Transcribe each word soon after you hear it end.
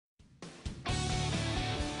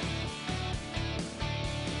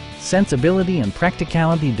sensibility and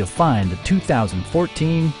practicality define the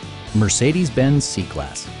 2014 Mercedes-Benz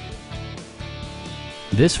C-Class.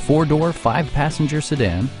 This four-door, five-passenger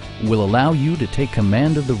sedan will allow you to take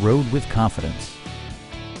command of the road with confidence.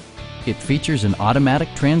 It features an automatic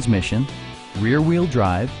transmission, rear-wheel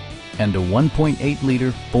drive, and a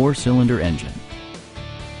 1.8-liter four-cylinder engine.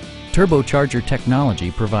 Turbocharger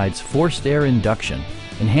technology provides forced air induction,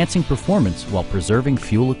 enhancing performance while preserving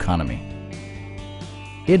fuel economy.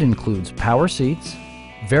 It includes power seats,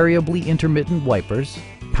 variably intermittent wipers,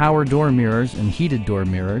 power door mirrors and heated door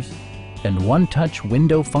mirrors, and one-touch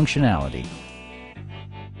window functionality.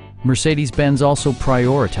 Mercedes-Benz also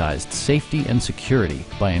prioritized safety and security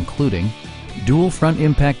by including dual front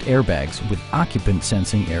impact airbags with occupant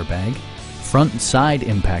sensing airbag, front and side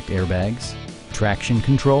impact airbags, traction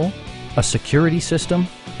control, a security system,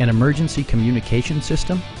 an emergency communication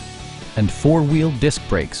system, and four-wheel disc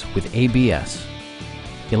brakes with ABS.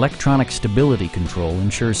 Electronic stability control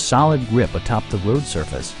ensures solid grip atop the road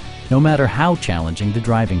surface, no matter how challenging the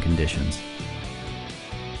driving conditions.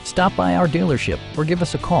 Stop by our dealership or give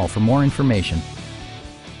us a call for more information.